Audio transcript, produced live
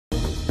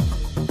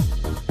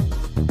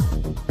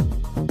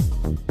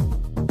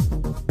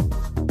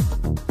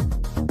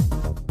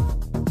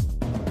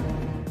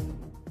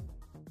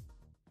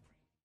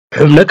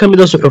xubno ka mid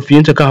ah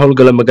suxufiyiinta ka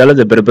howlgala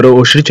magaalada Berbera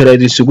oo shir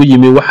jaraa'id isugu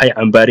yimi waxay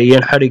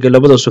cambaariyeen xadhiga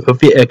labada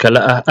suxufi ee kala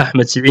ah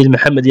Axmed Siciid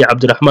Maxamed iyo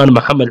Cabdiraxmaan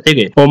Maxamed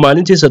Xige oo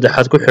maalintii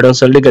saddexaad ku xidhan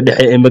saldhigga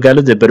dhexe ee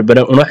magaalada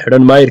Berbera una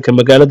xidhan maayirka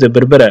magaalada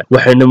Berbera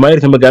waxayna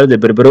maayirka magaalada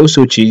Berbera u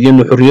soo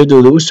jeediyeen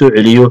xurriyadooda u soo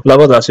celiyo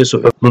labadaasi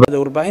suxufi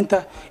warbaahinta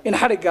in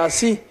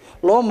xadhigaasi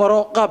loo maro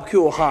qaabkii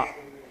uu ahaa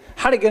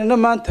xadhiganina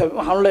maanta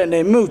waxaan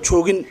leenahay ma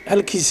joogin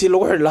halkiisii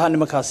lagu xidhi lahaa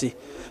nimankaasi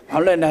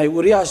waxaan leenahay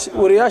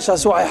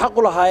wariyaashaasi waxay xaq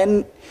u lahaayeen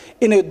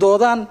inay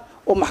doodaan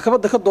oo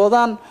maxkamadda ka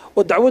doodaan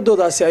oo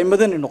dacwadoodaasi ay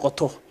madani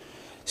noqoto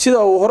sida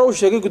uu hore u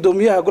sheegay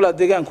gudoomiyaha golaha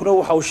deegaankuna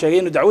waxa uu sheegay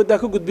inuu dacwadda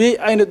ka gudbiyay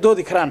ayna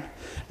doodi karaan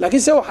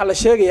laakiin se waxa la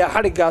sheegayaa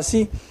xadhigaasi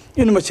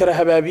inuu majara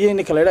habaabiyay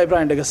ninka la yiraahdo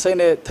Ibrahim Dhagasayn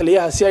ee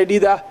taliyaha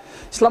CID-da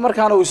isla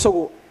markaana uu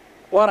isagu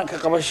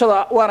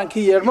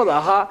waarankii yeermada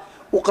ahaa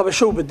uu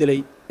qabasho u bedelay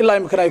ilaa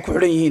imkana ay ku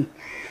xidhan yihiin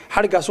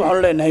xadhigaas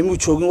waxaanu leenahay muu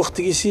joogin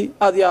waqtigiisii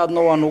aad iyo aadna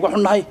waanu uga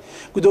xunnahay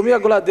gudoomiyaha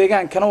golaha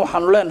deegaankana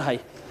waxaanu leenahay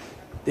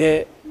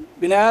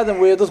bini aadam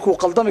weeye dadku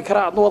qaldami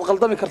karaa adna wad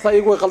qaldami kartaa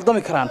iyagu way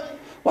qaldami karaan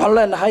waxaanu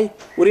leenahay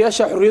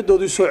wariyaasha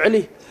xurriyadoodu soo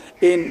celi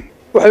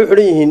waxay u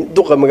xidhan yihiin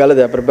duqa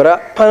magaalada Berbera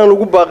waxaan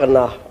ugu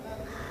baaqnaa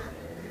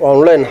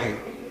waanu leenahay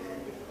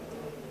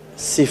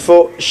sifo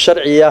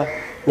sharciya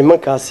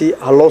nimankaasi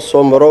ha loo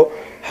soo maro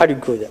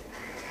xadhigooda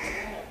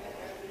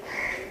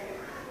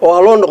oo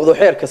ha loo noqdo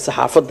xeerka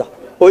saxaafadda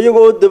oo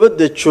iyagoo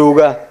dabadda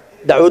jooga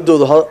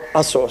dacwadoodu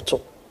ha socoto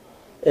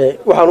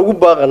waxaan ugu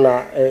baaqnaa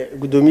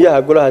gudoomiyaha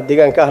golaha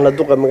deegaanka ahna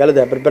duqa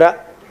magaalada Berbera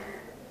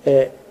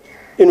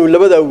inuu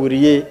labada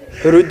wariye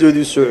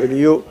xorriyadoodii soo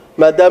celiyo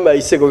maadaama ay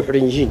isaga u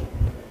xidhan yihiin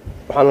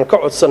waxaan ka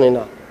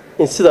codsanaynaa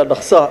in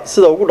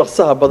sida ugu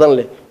dhaqsaha badan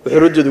leh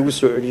xorriyadooda ugu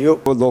soo celiyo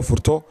loo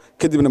furto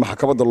kadibna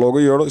maxkamadda looga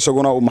yeero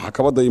isaguna uu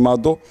maxkamadda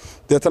imaado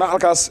deetana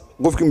halkaas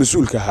qofkii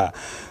mas'uulka ahaa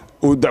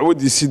uu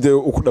dacwadiisii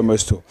uu ku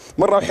dhamaysto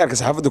marna xeerka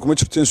saxaafadda kuma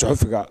jirto in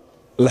suxufiga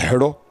la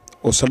xidho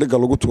oo saldhigga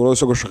lagu tuuro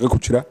isagoo shaqo ku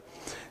jira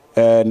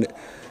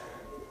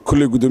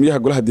kulli gudoomiyaha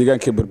golaha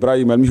deegaanka ee Berbera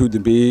maalmihii u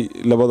dambeeyay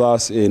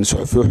labadaas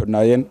suxufi u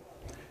xidhnaayeen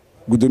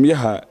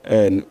gudoomiyaha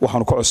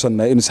waxaan ku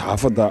codsanay in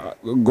saxaafadda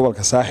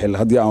gobolka Saaxil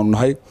hadii aanu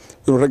nahay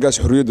inuu raggaas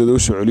xorriyadooda u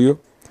soo celiyo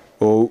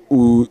oo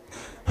uu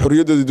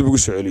xorriyadooda dib ugu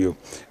soo celiyo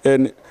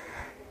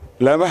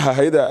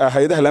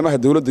hay'adaha laamaha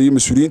dawladda iyo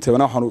mas'uuliyiinta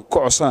waxaan ku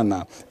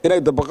codsanaynaa inay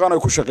dabaqaan ay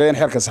ku shaqeeyaan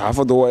xeerka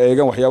saxaafadda oo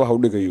eegan waxyaabaha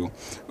uu dhigayo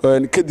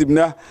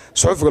kadibna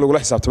suxufiga lagu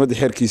xisaabtamo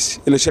xeerkiisa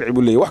ila sharci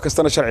buu leeyahay wax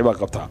kastana sharci baa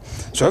qabta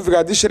suxufiga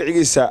hadii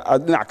sharcigiisa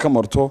aad dhinac ka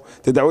marto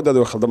dacwadaada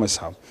way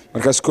khaldamaysaa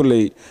markaas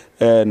kulay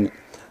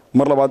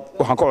mar labaad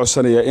waxaan ku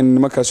codsanayaa in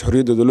nimankaas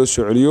xorriyadooda loo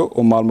soo celiyo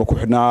oo maalmo ku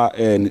xidhnaa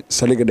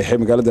saldhigga dhexe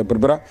magaalada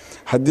Berbera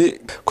hadii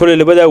kulay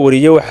labada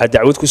wariye waxa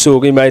dacwad ku soo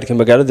oogay maayirka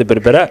magaalada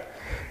Berbera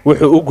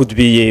wuxuu u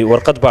gudbiyay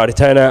warqad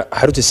baaritaana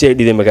xarunta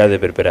CID-da magaalada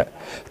Berbera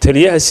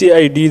taliyaha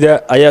CID-da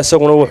ayaa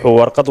isaguna wuxuu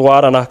warqad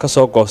waaran ah ka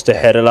soo goostay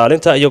xeer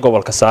ilaalinta iyo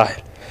gobolka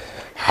Saaxil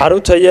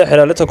xarunta iyo xeer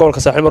ilaalinta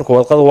gobolka Saaxil markuu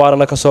warqad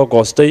waaran ka soo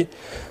goostay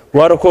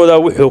waarankooda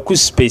wuxuu ku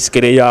space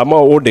gareeyay ama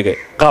uu dhigay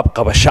qaab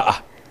qabasho ah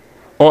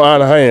oo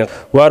aan ahayn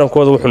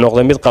waarankooda wuxuu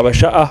noqday mid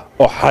qabasho ah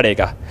oo xadhig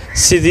ah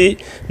sidii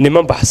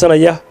niman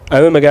baxsanaya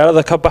ama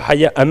magaalada ka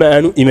baxaya ama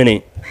aanu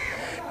imanayn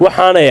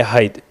waxaanay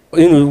ahayd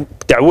inuu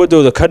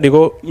dacwadooda ka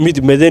dhigo mid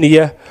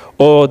madaniya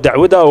oo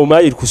dacwada uu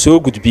maayirku soo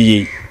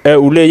gudbiyay ee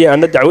uu leeyahay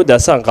anna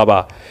dacwadaasaan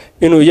qabaa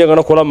inuu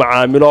iyagana kula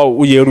macaamilo oo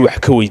u yeero wax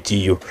ka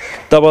weydiiyo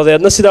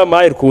dabadeedna sida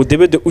maayirku uu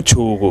dibadda u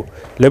joogo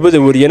labada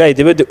wariyana ay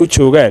dibadda u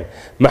joogaan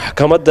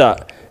maxkamadda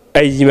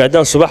ay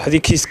yimaadaan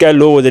subaxdii kiiska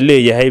loo wada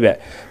leeyahayba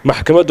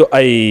maxkamaddu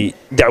ay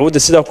dacwadda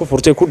sidaa ku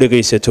furtay ku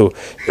dhageysato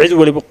cid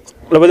waliba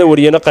labada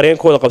wariyana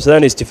qareenkooda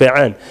qabsadaan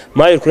istifaacaan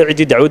maayirkuna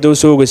cidii dacwadda u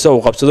soo ogeysa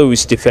uu qabsado uu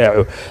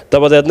istifaaco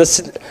dabadeedna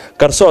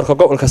garsoorka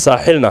gobolka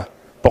Saaxilna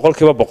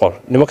 100%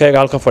 nimankayaga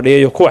halka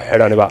fadhiyo kuwa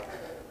xidhaniba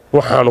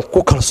waxaanu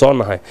ku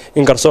kalsoonahay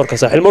in garsoorka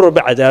Saaxil mar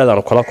walba cadaalad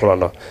aanu kala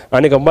kulano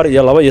aniga mar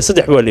iyo laba iyo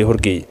saddex waa la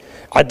horgeeyay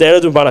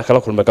cadaaladu baan kala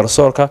kulmay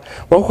garsoorka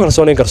waan ku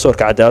kalsoonahay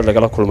garsoorka cadaalad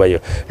laga kulmayo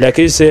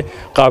laakiinse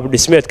qaab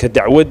dhismeedka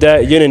dacwadda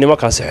iyo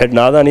nimankaas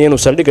xidhnaadaan iyo inuu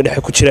saldhigga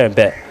dhexe ku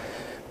jiraanba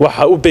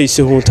waxa uu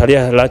beeysahuun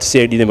taliyaha laanta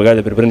CID-da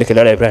magaalada Berbera ninka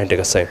la yiraahdo Ibrahim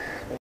Dhagasayn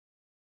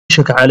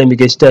shaka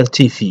caalamiga Star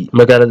TV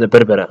magaalada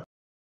Berbera